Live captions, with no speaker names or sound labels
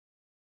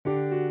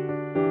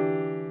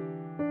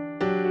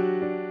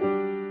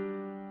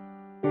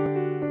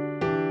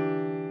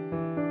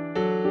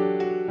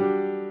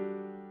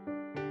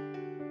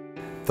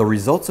The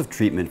results of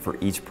treatment for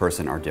each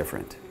person are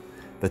different.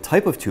 The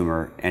type of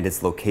tumor and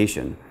its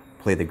location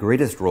play the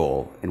greatest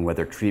role in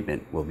whether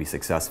treatment will be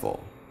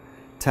successful.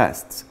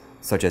 Tests,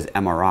 such as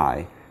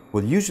MRI,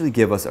 will usually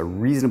give us a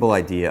reasonable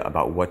idea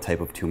about what type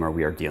of tumor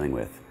we are dealing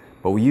with,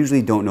 but we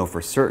usually don't know for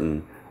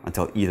certain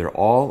until either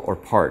all or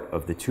part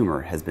of the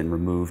tumor has been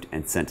removed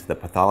and sent to the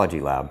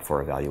pathology lab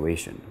for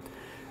evaluation.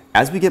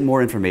 As we get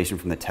more information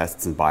from the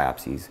tests and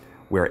biopsies,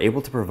 we are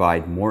able to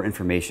provide more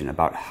information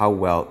about how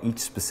well each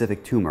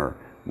specific tumor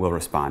will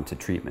respond to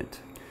treatment.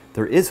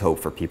 There is hope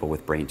for people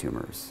with brain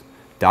tumors.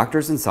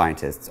 Doctors and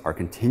scientists are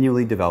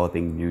continually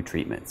developing new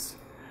treatments.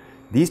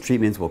 These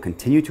treatments will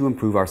continue to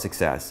improve our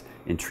success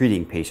in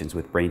treating patients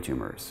with brain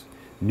tumors.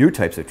 New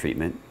types of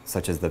treatment,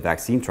 such as the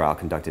vaccine trial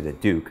conducted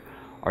at Duke,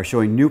 are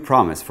showing new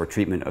promise for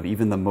treatment of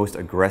even the most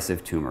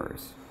aggressive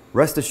tumors.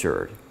 Rest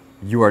assured,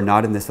 you are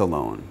not in this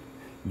alone.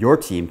 Your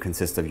team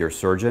consists of your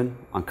surgeon,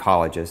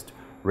 oncologist,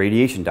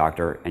 radiation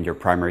doctor, and your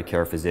primary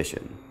care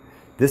physician.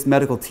 This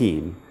medical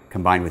team,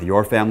 combined with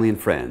your family and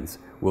friends,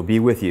 will be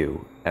with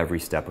you every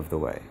step of the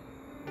way.